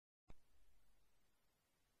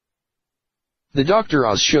The Dr.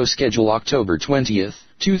 Oz Show schedule October 20,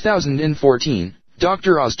 2014,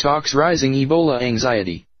 Dr. Oz talks rising Ebola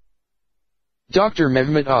anxiety. Dr.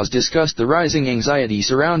 Mehmet Oz discussed the rising anxiety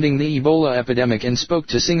surrounding the Ebola epidemic and spoke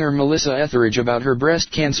to singer Melissa Etheridge about her breast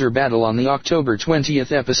cancer battle on the October 20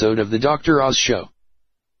 episode of The Dr. Oz Show.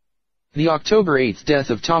 The October 8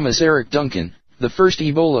 death of Thomas Eric Duncan, the first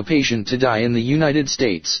Ebola patient to die in the United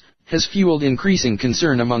States, has fueled increasing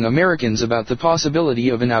concern among Americans about the possibility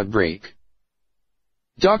of an outbreak.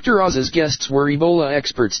 Dr. Oz's guests were Ebola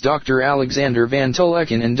experts Dr. Alexander Van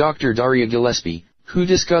Tuleken and Dr. Daria Gillespie, who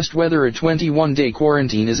discussed whether a 21-day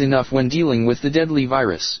quarantine is enough when dealing with the deadly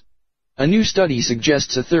virus. A new study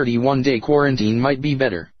suggests a 31-day quarantine might be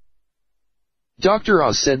better. Dr.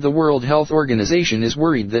 Oz said the World Health Organization is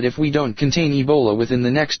worried that if we don't contain Ebola within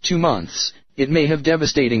the next 2 months, it may have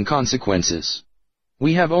devastating consequences.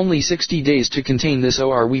 We have only 60 days to contain this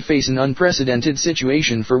or we face an unprecedented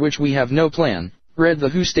situation for which we have no plan, read the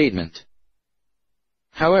WHO statement.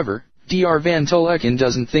 However, Dr. Van Tuleken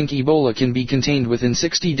doesn't think Ebola can be contained within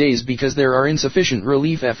 60 days because there are insufficient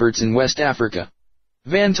relief efforts in West Africa.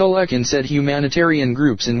 Van Tuleken said humanitarian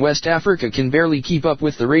groups in West Africa can barely keep up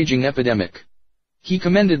with the raging epidemic. He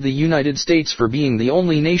commended the United States for being the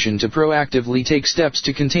only nation to proactively take steps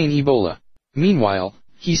to contain Ebola. Meanwhile,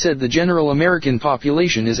 he said the general American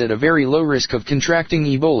population is at a very low risk of contracting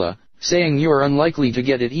Ebola, saying you are unlikely to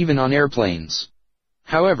get it even on airplanes.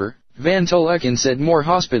 However, Van Tuleken said more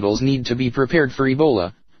hospitals need to be prepared for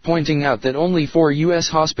Ebola, pointing out that only 4 U.S.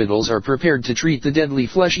 hospitals are prepared to treat the deadly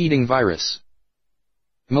flesh-eating virus.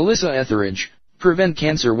 Melissa Etheridge, prevent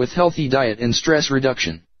cancer with healthy diet and stress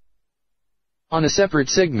reduction. On a separate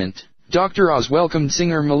segment, Dr. Oz welcomed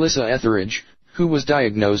singer Melissa Etheridge, who was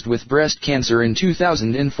diagnosed with breast cancer in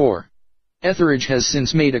 2004. Etheridge has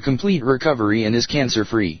since made a complete recovery and is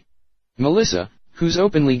cancer-free. Melissa, who's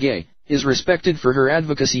openly gay, is respected for her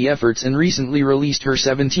advocacy efforts and recently released her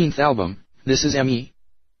 17th album, This Is Me.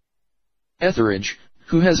 Etheridge,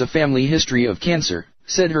 who has a family history of cancer,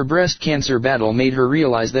 said her breast cancer battle made her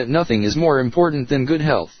realize that nothing is more important than good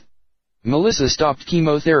health. Melissa stopped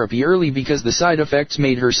chemotherapy early because the side effects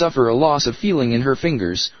made her suffer a loss of feeling in her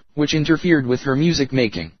fingers, which interfered with her music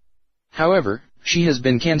making. However, she has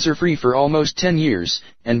been cancer-free for almost 10 years,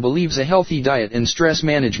 and believes a healthy diet and stress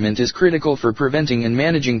management is critical for preventing and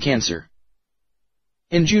managing cancer.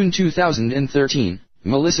 In June 2013,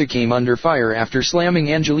 Melissa came under fire after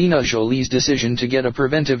slamming Angelina Jolie's decision to get a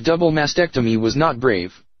preventive double mastectomy was not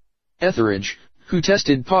brave. Etheridge, who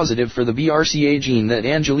tested positive for the BRCA gene that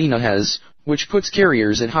Angelina has, which puts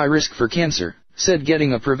carriers at high risk for cancer, said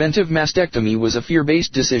getting a preventive mastectomy was a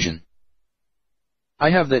fear-based decision. I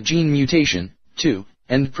have that gene mutation, too,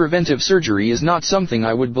 and preventive surgery is not something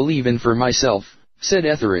I would believe in for myself, said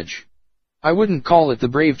Etheridge. I wouldn't call it the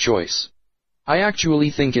brave choice. I actually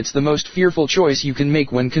think it's the most fearful choice you can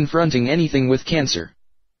make when confronting anything with cancer.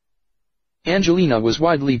 Angelina was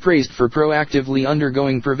widely praised for proactively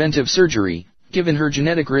undergoing preventive surgery, given her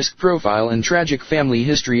genetic risk profile and tragic family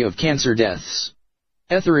history of cancer deaths.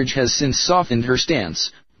 Etheridge has since softened her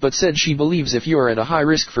stance, but said she believes if you're at a high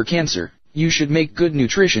risk for cancer, you should make good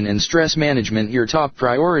nutrition and stress management your top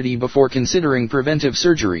priority before considering preventive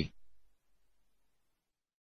surgery.